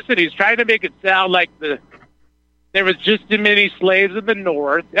to listen. He's trying to make it sound like there was just as many slaves in the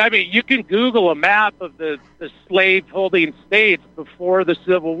North. I mean, you can Google a map of the slave-holding states before the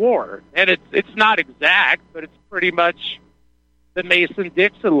Civil War, and it's not exact, but it's pretty much the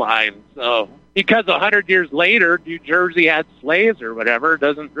Mason-Dixon line. So because 100 years later, New Jersey had slaves or whatever,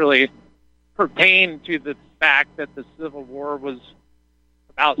 doesn't really pertain to the fact that the Civil War was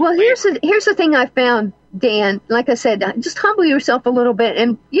about slavery. Here's the thing I found, Dan. Like I said, just humble yourself a little bit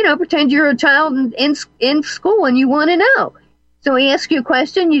and, pretend you're a child in school and you want to know. So he asks you a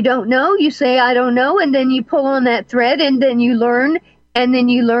question you don't know, you say, I don't know, and then you pull on that thread and then you learn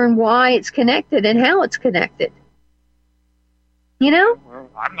why it's connected and how it's connected. You know? Well,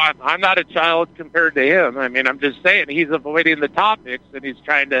 I'm not a child compared to him. I mean, I'm just saying he's avoiding the topics and he's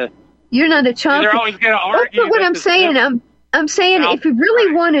trying to. You're not a child. They're always going to argue. That's what I'm saying. I'm saying if you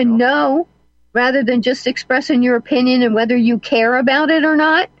really want to know, rather than just expressing your opinion and whether you care about it or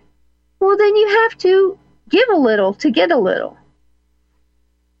not, well, then you have to give a little to get a little.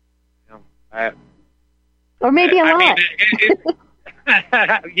 Or maybe a lot.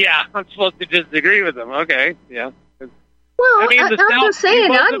 Yeah, I'm supposed to disagree with him. Okay, yeah. Well, I'm just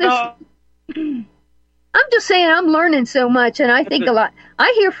saying, I'm just saying I'm learning so much, and I think a lot.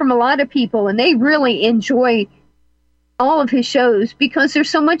 I hear from a lot of people, and they really enjoy all of his shows because there's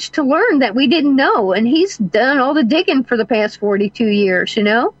so much to learn that we didn't know, and he's done all the digging for the past 42 years, in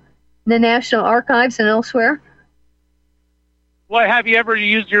the National Archives and elsewhere. Well, have you ever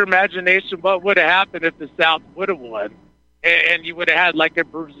used your imagination? What would have happened if the South would have won, and you would have had like a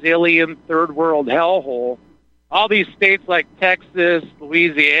Brazilian third world hellhole? All these states like Texas,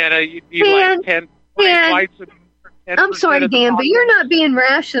 Louisiana, you'd be like 10 whites. I'm sorry, Dan, but you're not being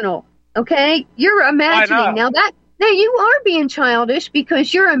rational, okay? You're imagining. Now you are being childish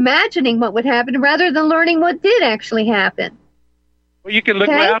because you're imagining what would happen rather than learning what did actually happen. Well, you can look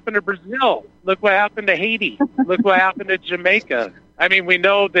what happened to Brazil. Look what happened to Haiti. Look what happened to Jamaica. I mean, we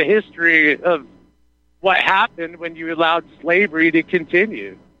know the history of what happened when you allowed slavery to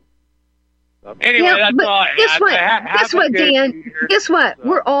continue. Anyway, that's all I Guess what, Dan? Guess what? So.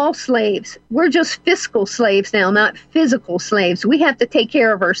 We're all slaves. We're just fiscal slaves now, not physical slaves. We have to take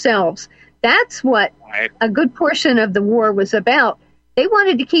care of ourselves. That's what a good portion of the war was about. They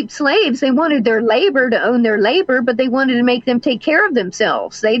wanted to keep slaves. They wanted their labor to own their labor, but they wanted to make them take care of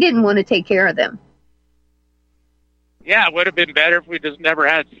themselves. They didn't want to take care of them. Yeah, it would have been better if we just never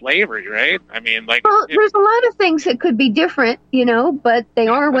had slavery, right? I mean, there's a lot of things that could be different, but they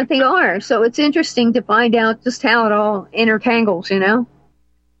are what they are. So it's interesting to find out just how it all intertangles,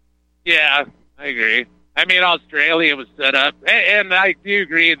 Yeah, I agree. I mean, Australia was set up, and I do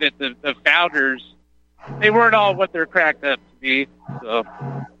agree that the founders, they weren't all what they're cracked up to be. So,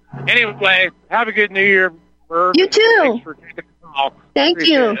 anyway, have a good New Year, Merv. You too. Thanks for taking the call. Thank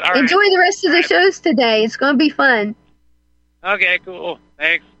you. Enjoy the rest of the shows today. It's going to be fun. Okay, cool.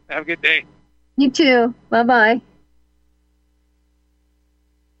 Thanks. Have a good day. You too. Bye-bye.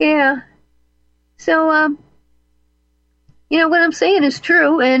 Yeah. So, what I'm saying is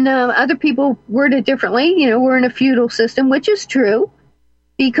true, and other people word it differently. We're in a feudal system, which is true,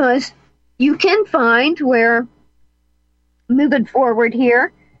 because you can find where, moving forward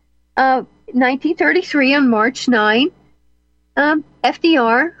here, 1933 on March 9,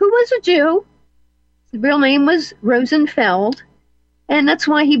 FDR, who was a Jew, his real name was Rosenfeld, and that's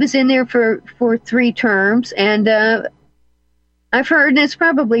why he was in there for 3 terms. And I've heard, and it's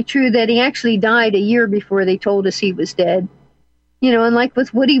probably true, that he actually died a year before they told us he was dead. And like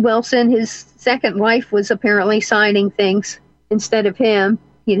with Woody Wilson, his second wife was apparently signing things instead of him.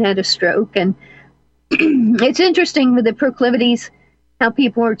 He'd had a stroke, and it's interesting with the proclivities, how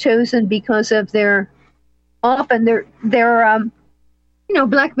people are chosen because of their blackmail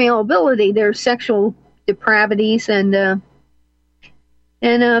ability, their sexual depravities, and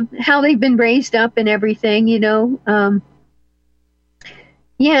how they've been raised up and everything,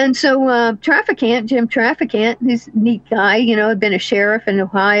 and so Jim Traficant, he's a neat guy, had been a sheriff in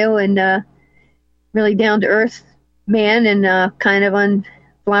Ohio and really down-to-earth man and kind of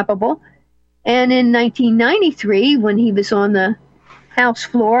unflappable. And in 1993, when he was on the House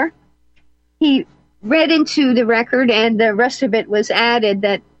floor, he read into the record, and the rest of it was added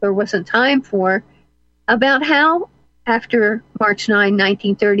that there wasn't time for, about how after March 9,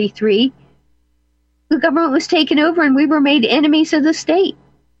 1933, the government was taken over and we were made enemies of the state.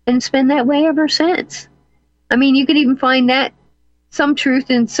 And it's been that way ever since. I mean, you can even find that some truth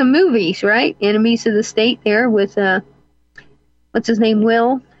in some movies, right? Enemies of the state there with, what's his name,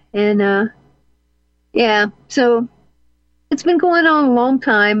 Will? And, so it's been going on a long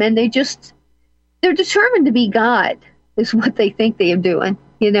time, and they're determined to be God, is what they think they are doing,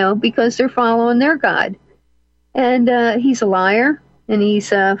 because they're following their God. And he's a liar, and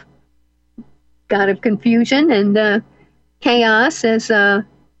he's God of confusion and chaos, as Dr.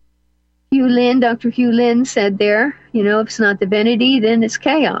 Hugh Lynn said there, if it's not divinity, then it's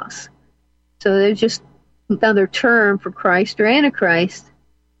chaos. So they're just another term for Christ or Antichrist.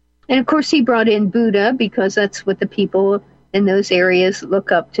 And of course he brought in Buddha because that's what the people in those areas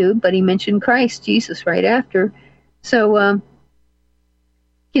look up to, but he mentioned Christ, Jesus, right after. So you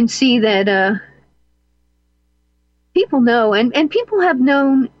can see that people know, and people have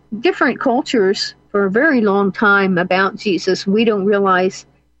known different cultures for a very long time about Jesus. We don't realize,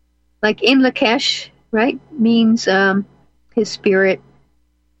 like in Lakesh, right, means his spirit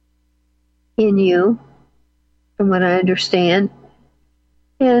in you, from what I understand.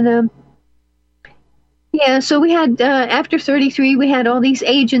 And so we had, after 33, we had all these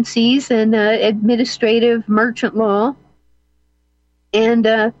agencies and administrative merchant law. And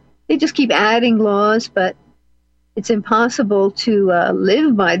they just keep adding laws, but it's impossible to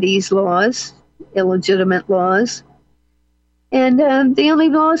live by these laws, illegitimate laws. And the only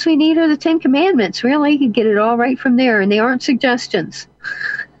laws we need are the 10 Commandments, really. You can get it all right from there, and they aren't suggestions.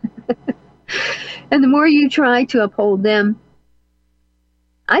 And the more you try to uphold them,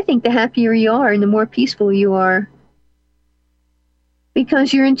 I think the happier you are and the more peaceful you are.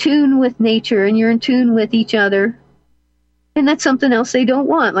 Because you're in tune with nature and you're in tune with each other. And that's something else they don't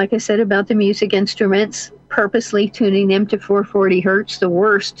want. Like I said about the music instruments, purposely tuning them to 440 hertz, the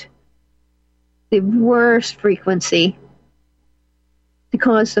worst frequency to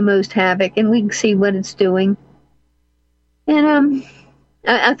cause the most havoc. And we can see what it's doing. And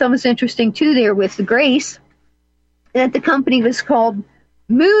I thought it was interesting, too, there with the Grace, that the company was called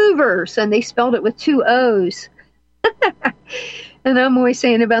Movers, and they spelled it with 2 O's. And I'm always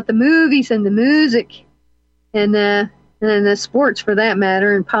saying about the movies and the music and the sports, for that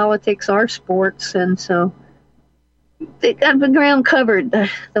matter, and politics are sports, and so they got the ground covered. The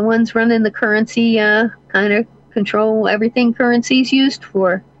ones running the currency kind of control everything currency's used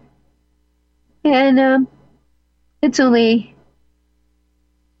for. And it's only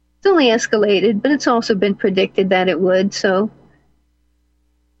escalated, but it's also been predicted that it would, so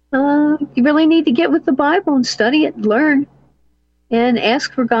you really need to get with the Bible and study it, learn, and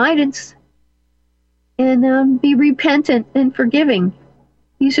ask for guidance, and be repentant and forgiving.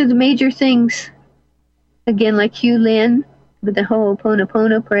 These are the major things. Again, like Hugh Lynn with the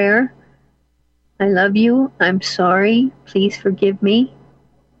Ho'oponopono prayer. I love you. I'm sorry. Please forgive me.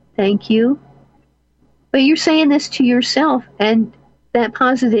 Thank you. But you're saying this to yourself, and that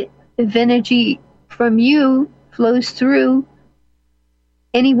positive energy from you flows through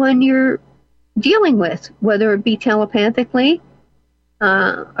anyone you're dealing with, whether it be telepathically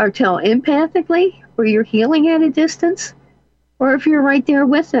or telepathically, where you're healing at a distance, or if you're right there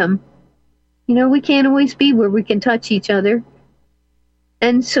with them. We can't always be where we can touch each other.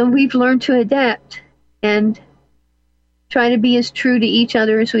 And so we've learned to adapt and try to be as true to each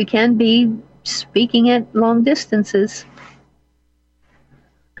other as we can be, speaking at long distances.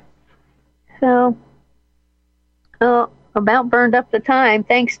 So, about burned up the time.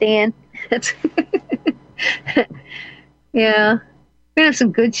 Thanks, Dan. Yeah. We're going to have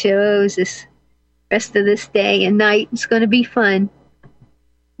some good shows this rest of this day and night. It's going to be fun.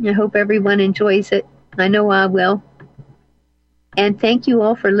 I hope everyone enjoys it. I know I will. And thank you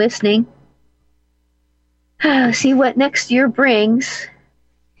all for listening. See what next year brings.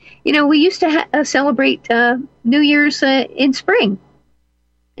 We used to celebrate New Year's in spring.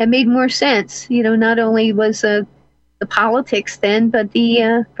 It made more sense. Not only was the politics then, but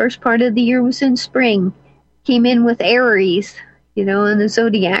the first part of the year was in spring. Came in with Aries, in the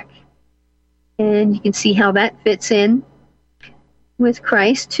zodiac. And you can see how that fits in with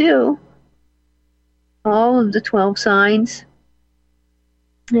Christ, too. All of the 12 signs.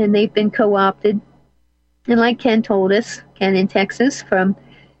 And they've been co-opted. And like Ken told us, Ken in Texas, from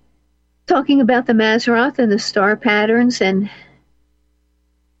talking about the Mazzaroth and the star patterns, and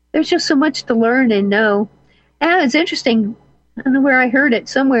there's just so much to learn and know. And it's interesting, I don't know where I heard it,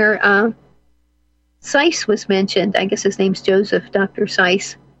 somewhere, Seiss was mentioned. I guess his name's Joseph, Dr.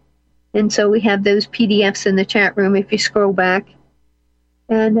 Seiss. And so we have those PDFs in the chat room if you scroll back.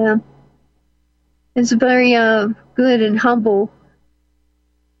 And it's a very good and humble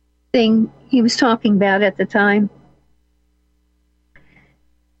thing he was talking about at the time.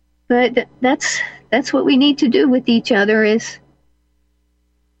 But that's what we need to do with each other, is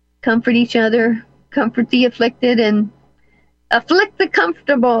comfort each other, comfort the afflicted, and afflict the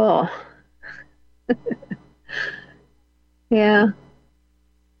comfortable. Yeah.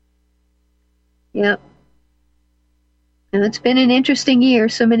 Yep. And it's been an interesting year,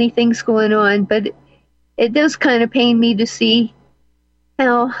 so many things going on, but it does kind of pain me to see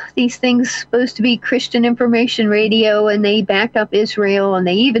how these things supposed to be Christian information radio, and they back up Israel, and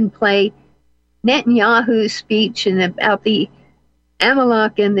they even play Netanyahu's speech and about the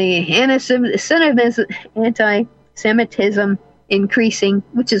Amalek and the anti-Semitism increasing,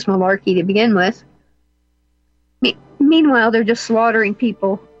 which is malarkey to begin with. Meanwhile, they're just slaughtering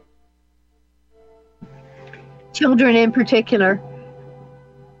people, children in particular.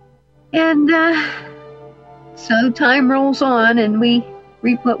 And so time rolls on, and we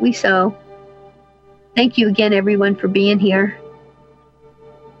reap what we sow. Thank you again, everyone, for being here.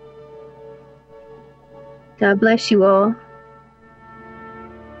 God bless you all.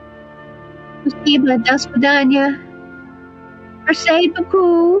 Спасибо, до свидания. Merci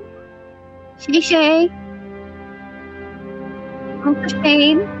beaucoup. Shay. Uncle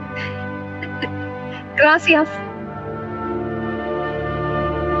Shane. Gracias.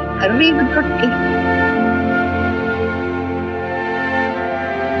 Arrivederci.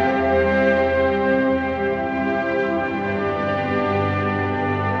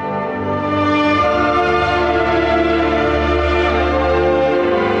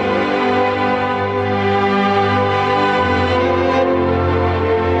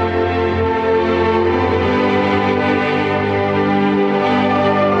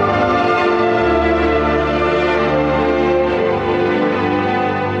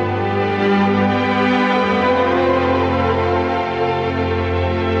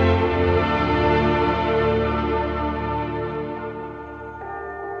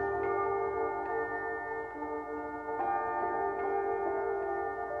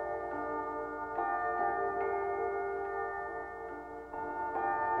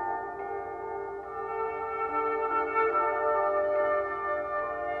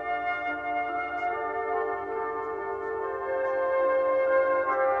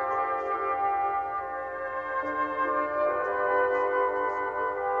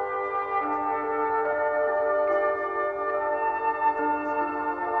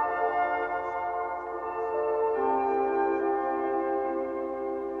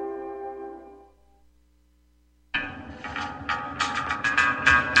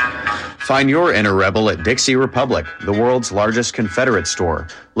 Find your inner rebel at Dixie Republic, the world's largest Confederate store,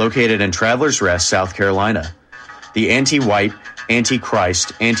 located in Travelers Rest, South Carolina. The anti-white,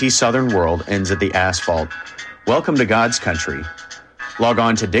 anti-Christ, anti-Southern world ends at the asphalt. Welcome to God's country. Log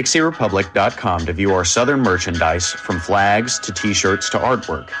on to DixieRepublic.com to view our Southern merchandise, from flags to t-shirts to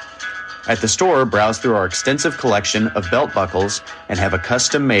artwork. At the store, browse through our extensive collection of belt buckles and have a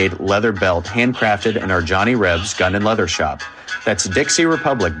custom-made leather belt handcrafted in our Johnny Rebs Gun and Leather Shop. That's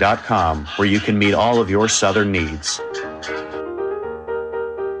DixieRepublic.com, where you can meet all of your Southern needs.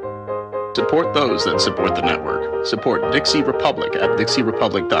 Support those that support the network. Support Dixie Republic at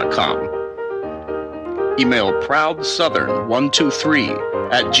DixieRepublic.com. Email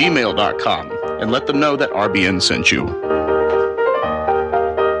ProudSouthern123@gmail.com and let them know that RBN sent you.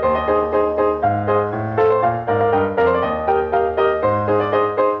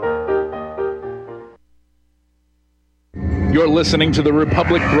 You're listening to the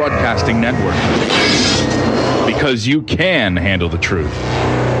Republic Broadcasting Network, because you can handle the truth.